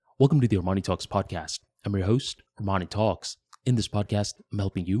Welcome to the Armani Talks podcast. I'm your host, Armani Talks. In this podcast, I'm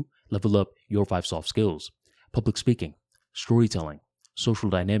helping you level up your 5 soft skills: public speaking, storytelling,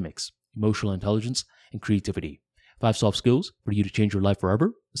 social dynamics, emotional intelligence, and creativity. 5 soft skills for you to change your life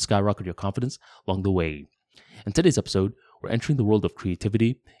forever, skyrocket your confidence along the way. In today's episode, we're entering the world of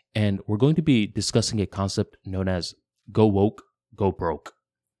creativity, and we're going to be discussing a concept known as go woke, go broke.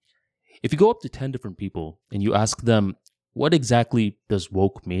 If you go up to 10 different people and you ask them, what exactly does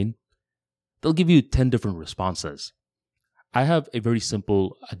woke mean? They'll give you 10 different responses. I have a very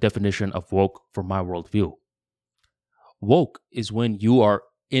simple definition of woke from my worldview. Woke is when you are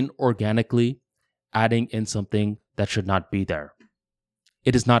inorganically adding in something that should not be there.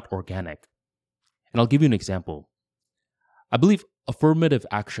 It is not organic. And I'll give you an example. I believe affirmative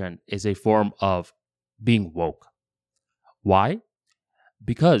action is a form of being woke. Why?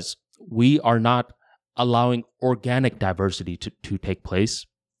 Because we are not allowing organic diversity to take place.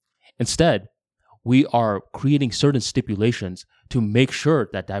 Instead, we are creating certain stipulations to make sure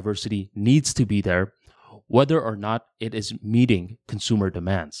that diversity needs to be there, whether or not it is meeting consumer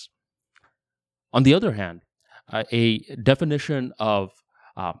demands. On the other hand, a definition of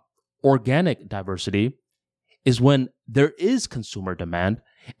organic diversity is when there is consumer demand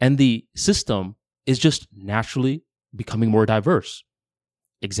and the system is just naturally becoming more diverse.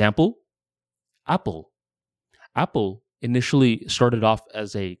 Example, Apple. Apple initially started off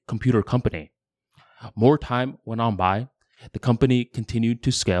as a computer company. More time went on by, the company continued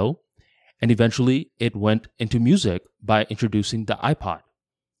to scale, and eventually it went into music by introducing the iPod.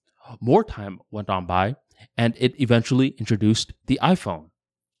 More time went on by, and it eventually introduced the iPhone.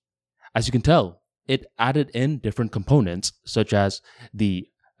 As you can tell, it added in different components such as the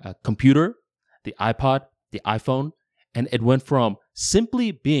computer, the iPod, the iPhone, and it went from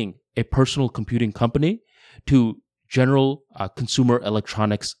simply being a personal computing company to general consumer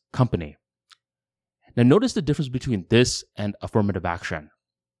electronics company. Now notice the difference between this and affirmative action.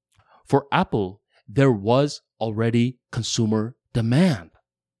 For Apple, there was already consumer demand.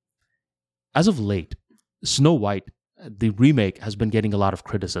 As of late, Snow White, the remake, has been getting a lot of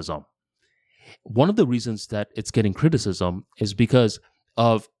criticism. One of the reasons that it's getting criticism is because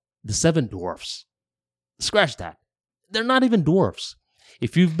of the 7 dwarfs. Scratch that. They're not even dwarfs.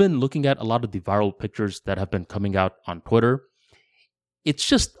 If you've been looking at a lot of the viral pictures that have been coming out on Twitter, it's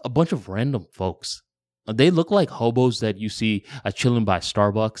just a bunch of random folks. They look like hobos that you see chilling by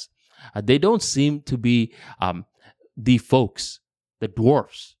Starbucks. They don't seem to be the folks, the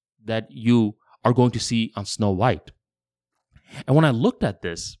dwarfs that you are going to see on Snow White. And when I looked at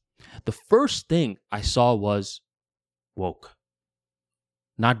this, the first thing I saw was woke.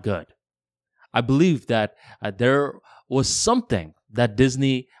 Not good. I believe that there was something that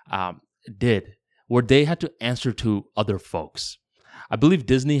Disney did where they had to answer to other folks. I believe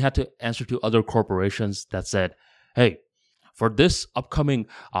Disney had to answer to other corporations that said, hey, for this upcoming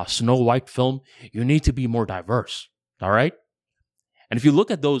Snow White film, you need to be more diverse, all right? And if you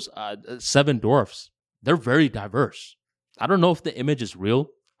look at those 7 dwarfs, they're very diverse. I don't know if the image is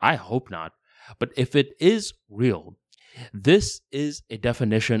real. I hope not. But if it is real, this is a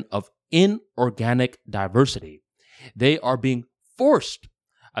definition of inorganic diversity. They are being forced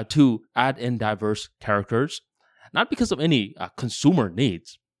to add in diverse characters, not because of any consumer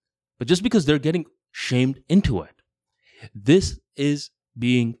needs, but just because they're getting shamed into it. This is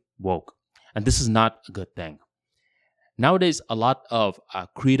being woke, and this is not a good thing. Nowadays, a lot of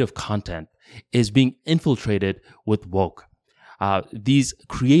creative content is being infiltrated with woke. These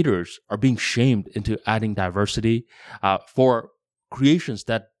creators are being shamed into adding diversity for creations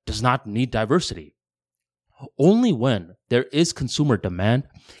that does not need diversity. Only when there is consumer demand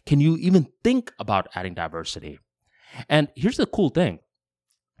can you even think about adding diversity. And here's the cool thing.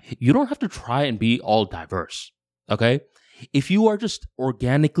 You don't have to try and be all diverse, okay? If you are just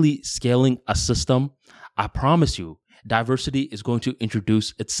organically scaling a system, I promise you, diversity is going to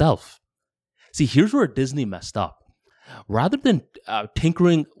introduce itself. See, here's where Disney messed up. Rather than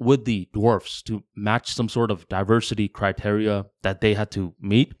tinkering with the dwarfs to match some sort of diversity criteria that they had to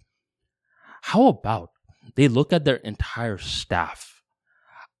meet, how about they look at their entire staff?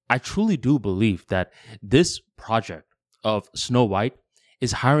 I truly do believe that this project of Snow White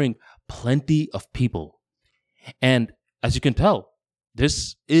is hiring plenty of people. And as you can tell,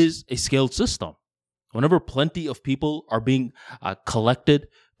 this is a scaled system. Whenever plenty of people are being collected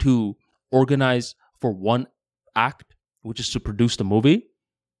to organize for one act, which is to produce the movie,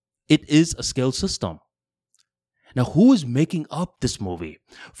 it is a scaled system. Now, who is making up this movie?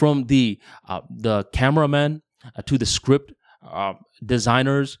 From the cameraman to the script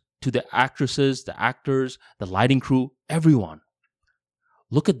designers to the actresses, the actors, the lighting crew, everyone.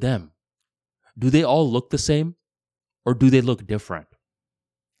 look at them. Do they all look the same or do they look different?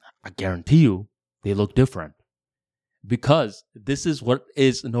 I guarantee you they look different because this is what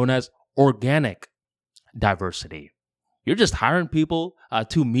is known as organic diversity. You're just hiring people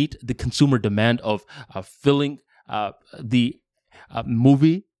to meet the consumer demand of filling the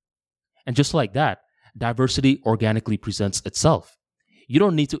movie. And just like that, diversity organically presents itself. You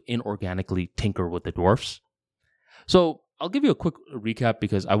don't need to inorganically tinker with the dwarfs. So I'll give you a quick recap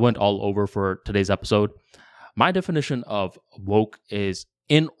because I went all over for today's episode. My definition of woke is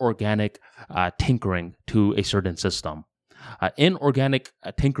inorganic tinkering to a certain system. Inorganic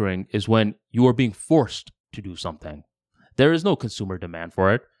tinkering is when you are being forced to do something. There is no consumer demand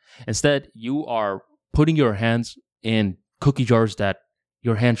for it. Instead, you are putting your hands in cookie jars that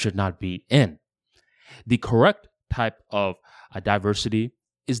your hands should not be in. The correct type of diversity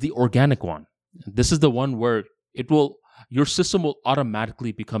is the organic one. This is the one where your system will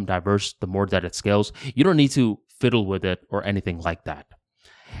automatically become diverse the more that it scales. You don't need to fiddle with it or anything like that.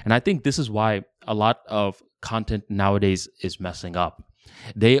 And I think this is why a lot of content nowadays is messing up.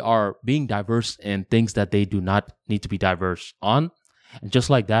 They are being diverse in things that they do not need to be diverse on. And just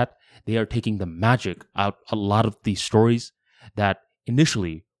like that, they are taking the magic out a lot of these stories that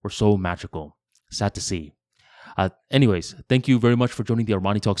initially were so magical. Sad to see. Anyways, thank you very much for joining the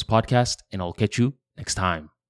Armani Talks podcast, and I'll catch you next time.